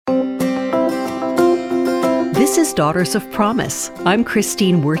This is Daughters of Promise. I'm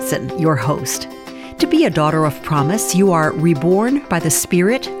Christine Wurtzen, your host. To be a daughter of promise, you are reborn by the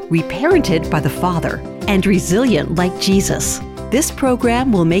Spirit, reparented by the Father, and resilient like Jesus. This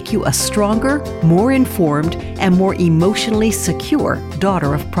program will make you a stronger, more informed, and more emotionally secure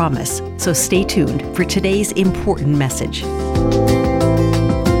daughter of promise. So stay tuned for today's important message.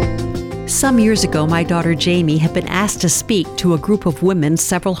 Some years ago, my daughter Jamie had been asked to speak to a group of women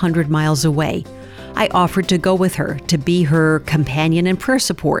several hundred miles away. I offered to go with her to be her companion and prayer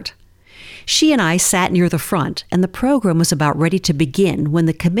support. She and I sat near the front, and the program was about ready to begin when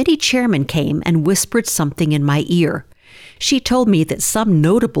the committee chairman came and whispered something in my ear. She told me that some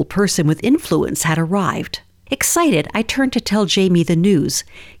notable person with influence had arrived. Excited, I turned to tell Jamie the news.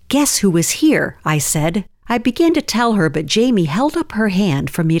 "Guess who is here?" I said. I began to tell her, but Jamie held up her hand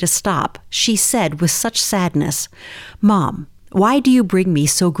for me to stop. She said with such sadness, "Mom, why do you bring me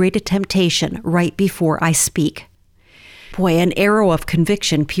so great a temptation right before I speak?" Boy, an arrow of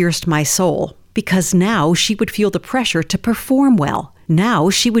conviction pierced my soul, because now she would feel the pressure to perform well. Now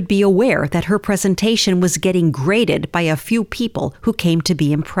she would be aware that her presentation was getting graded by a few people who came to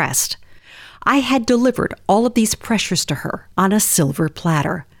be impressed. I had delivered all of these pressures to her on a silver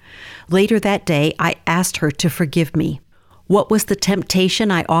platter. Later that day, I asked her to forgive me. What was the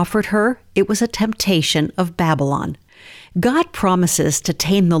temptation I offered her? It was a temptation of Babylon. God promises to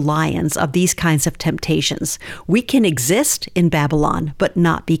tame the lions of these kinds of temptations. We can exist in Babylon, but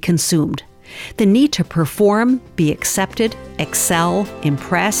not be consumed. The need to perform, be accepted, excel,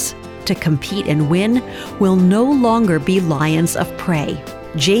 impress, to compete and win will no longer be lions of prey.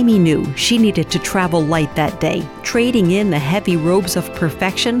 Jamie knew she needed to travel light that day, trading in the heavy robes of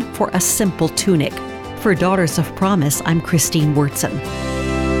perfection for a simple tunic. For Daughters of Promise, I'm Christine Wurtzen.